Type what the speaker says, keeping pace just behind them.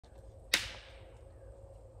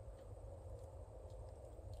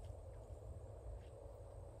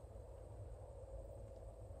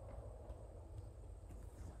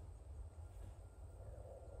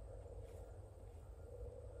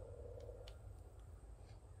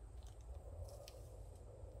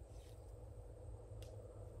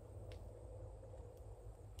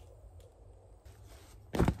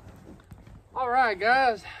Alright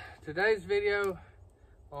guys, today's video,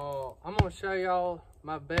 I'm going to show y'all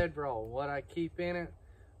my bedroll, what I keep in it.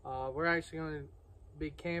 We're actually going to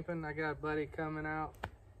be camping. I got a buddy coming out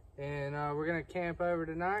and we're going to camp over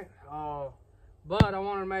tonight. But I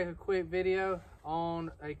want to make a quick video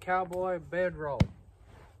on a Cowboy Bedroll.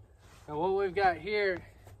 Now what we've got here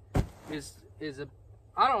is a,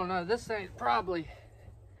 I don't know, this ain't probably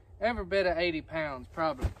every bit of 80 pounds,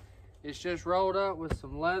 probably. It's just rolled up with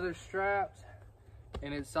some leather straps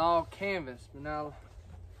and it's all canvas. But now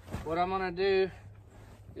what I'm gonna do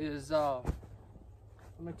is, let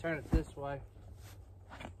me turn it this way.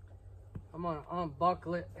 I'm gonna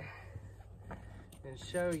unbuckle it and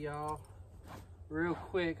show y'all real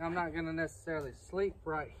quick. I'm not gonna necessarily sleep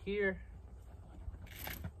right here,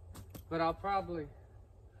 but I'll probably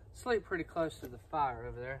sleep pretty close to the fire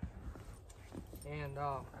over there. And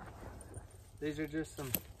these are just some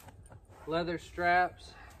leather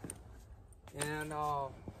straps. And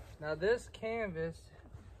now this canvas,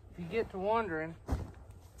 if you get to wondering,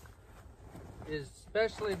 is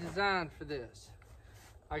specially designed for this.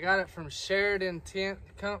 I got it from Sheridan Tent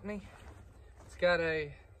Company. It's got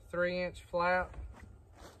a 3-inch flap,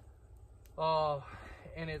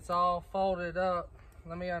 and it's all folded up.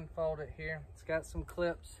 Let me unfold it here. It's got some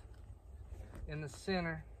clips in the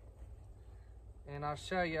center, and I'll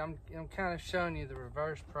show you. I'm kind of showing you the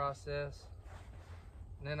reverse process,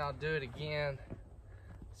 and then I'll do it again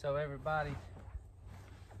so everybody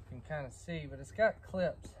can kind of see. But it's got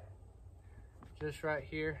clips just right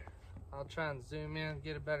here. I'll try and zoom in,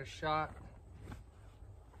 get a better shot.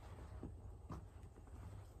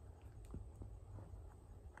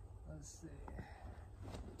 Let's see.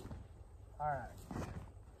 All right,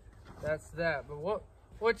 that's that. But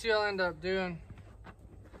what you'll end up doing,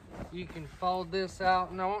 you can fold this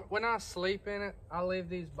out. Now, when I sleep in it, I leave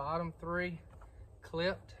these bottom 3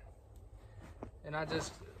 clipped, and I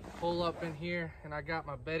just pull up in here, and I got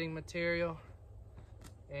my bedding material.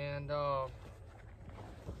 And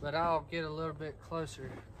but I'll get a little bit closer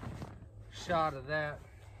shot of that.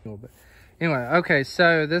 A little bit. Anyway, okay,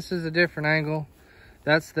 so this is a different angle.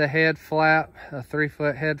 That's the head flap, a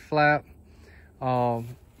 3-foot head flap.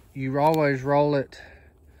 You always roll it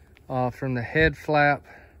from the head flap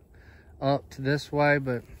up to this way,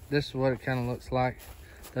 but this is what it kind of looks like,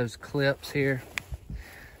 those clips here.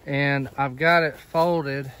 And I've got it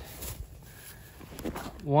folded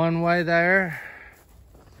one way there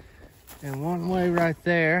and one way right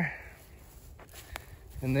there,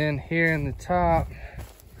 and then here in the top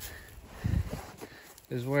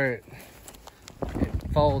is where it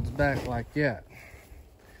folds back like that.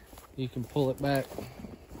 You can pull it back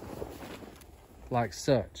like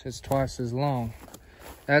such. It's twice as long.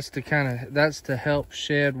 That's to help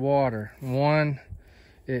shed water. One,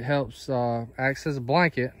 it helps acts as a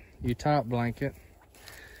blanket, your top blanket.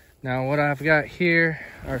 Now what I've got here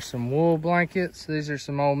are some wool blankets. These are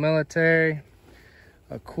some old military,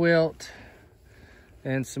 a quilt,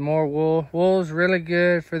 and some more wool. Wool's really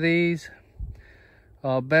good for these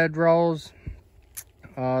bed rolls.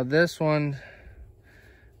 This one's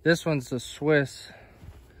a Swiss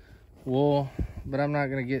wool, but I'm not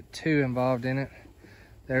gonna get too involved in it.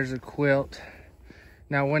 There's a quilt.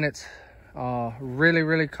 Now when it's really,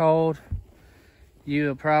 really cold,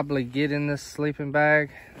 you'll probably get in this sleeping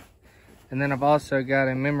bag. And then I've also got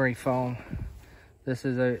a memory foam. It's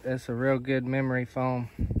a real good memory foam.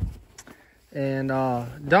 And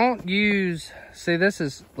don't use, see, this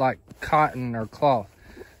is like cotton or cloth.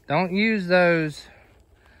 Don't use those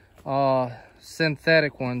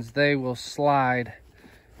synthetic ones. They will slide.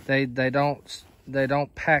 They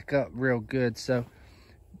don't pack up real good. So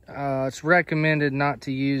it's recommended not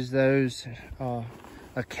to use those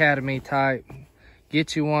Academy type.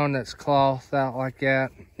 Get you one that's cloth out like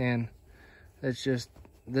that. And it's just,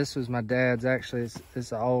 this was my dad's. Actually,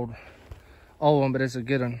 it's an old one, but it's a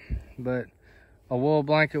good one. But a wool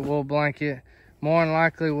blanket. More than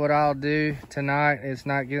likely what I'll do tonight, it's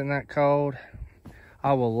not getting that cold,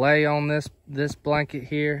 I will lay on this blanket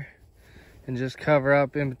here and just cover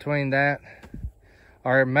up in between that,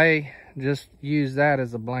 or it may just use that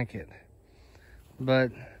as a blanket.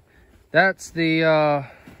 But that's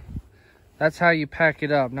that's how you pack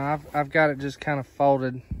it up. Now I've got it just kind of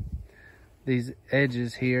folded, these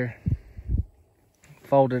edges here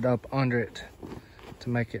folded up under it to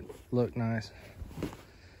make it look nice.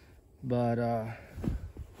 But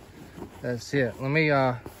that's it. Let me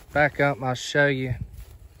back up. I'll show you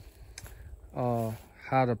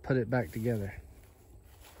how to put it back together.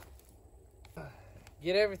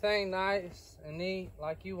 Get everything nice and neat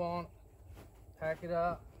like you want. Pack it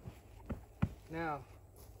up. Now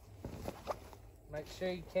Make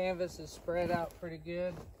sure your canvas is spread out pretty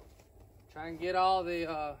good. Try and get all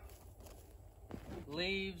the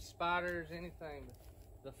leaves, spiders, anything.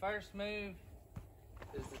 The first move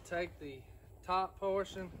is to take the top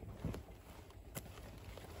portion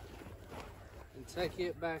and take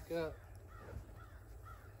it back up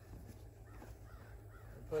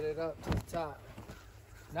and put it up to the top.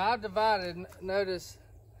 Now I've divided, notice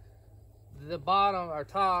the bottom or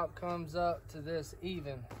top comes up to this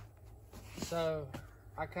even. So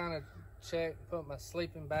I kind of check, put my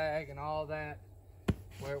sleeping bag and all that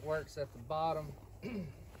where it works at the bottom.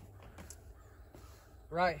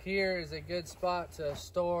 Right here is a good spot to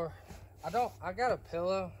store. I got a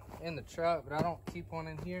pillow in the truck, but I don't keep one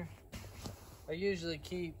in here. I usually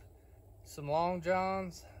keep some long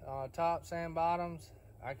johns, tops and bottoms,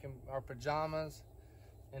 or pajamas,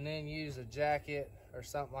 and then use a jacket or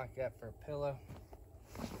something like that for a pillow.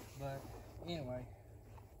 But anyway,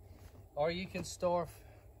 or you can store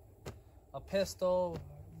a pistol,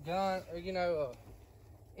 gun, or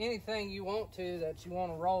anything you want to that you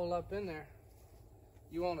want to roll up in there.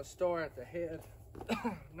 You want to store at the head.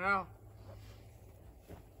 Now,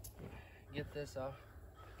 get this off.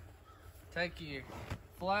 Take your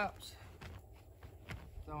flaps,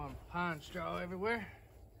 throwing pine straw everywhere,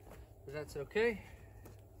 but that's okay.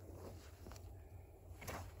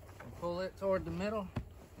 And pull it toward the middle,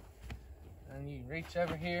 and you reach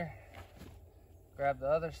over here, grab the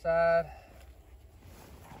other side,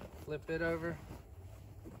 flip it over,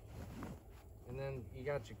 and then you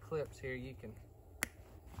got your clips here. You can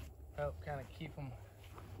help kind of keep them.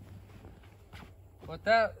 But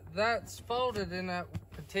that's folded in that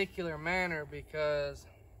particular manner because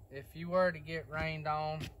if you were to get rained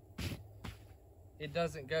on, it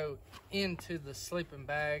doesn't go into the sleeping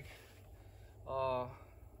bag.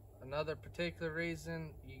 Another particular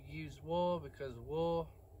reason you use wool, because wool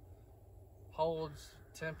holds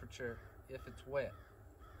temperature if it's wet.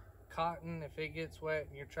 Cotton, if it gets wet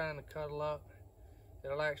and you're trying to cuddle up,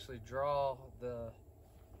 it'll actually draw the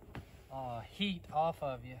heat off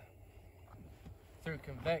of you through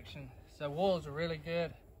convection. So wools are really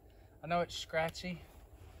good. I know it's scratchy.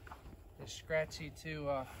 It's scratchy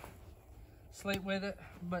to sleep with it,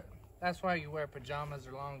 but that's why you wear pajamas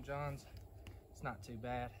or long johns. It's not too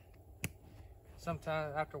bad.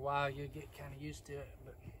 Sometimes after a while you get kind of used to it.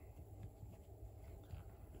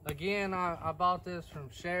 But again, I bought this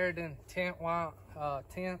from Sheridan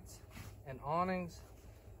Tents and Awnings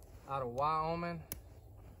out of Wyoming.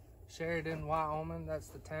 Sheridan, Wyoming, that's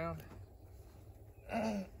the town.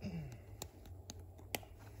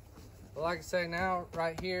 But like I say, now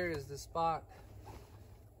right here is the spot.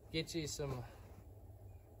 Get you some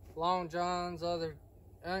long johns,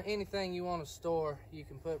 anything you want to store, you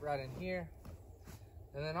can put right in here.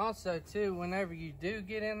 And then also too, whenever you do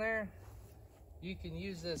get in there, you can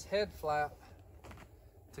use this head flap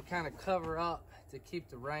to kind of cover up to keep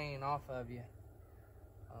the rain off of you.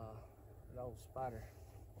 The old spider.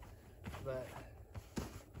 But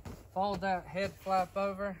fold that head flap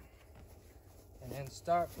over and then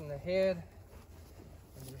start from the head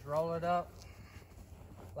and just roll it up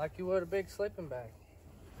like you would a big sleeping bag.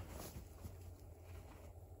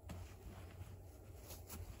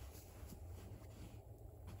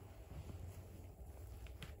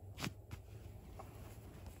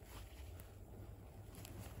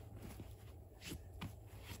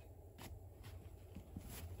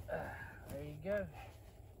 There you go.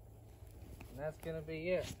 And that's gonna be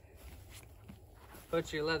it.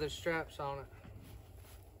 Put your leather straps on it.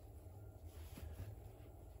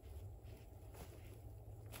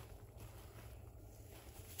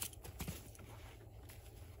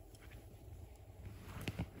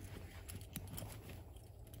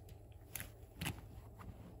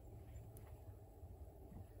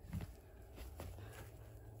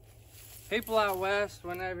 People out west,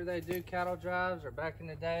 whenever they do cattle drives, or back in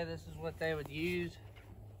the day, this is what they would use.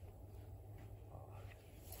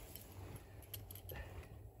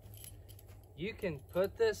 You can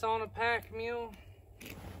put this on a pack mule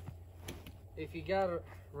if you got a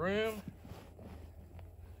room.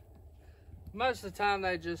 Most of the time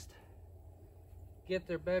they just get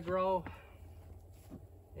their bedroll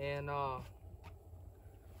and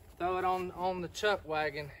throw it on the chuck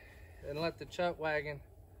wagon and let the chuck wagon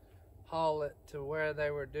haul it to where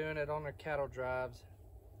they were doing it on their cattle drives.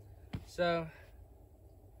 So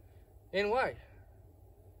anyway,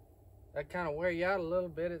 that kind of wear you out a little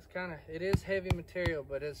bit. It is heavy material,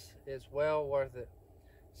 but it's well worth it.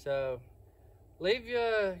 So leave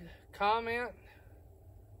your comment.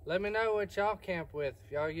 Let me know what y'all camp with.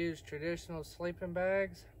 If y'all use traditional sleeping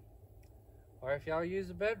bags or if y'all use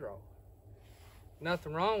a bedroll.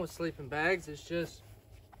 nothing wrong with sleeping bags. It's just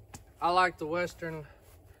I like the Western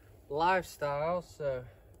lifestyle, so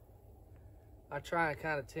I try and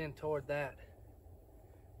kind of tend toward that.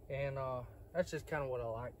 And that's just kind of what I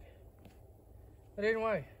like. But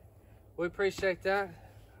anyway, we appreciate that.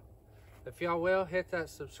 If y'all will, hit that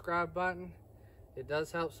subscribe button. It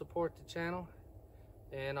does help support the channel.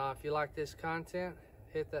 And if you like this content,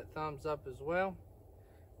 hit that thumbs up as well.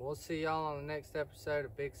 We'll see y'all on the next episode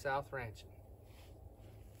of Big South Ranching.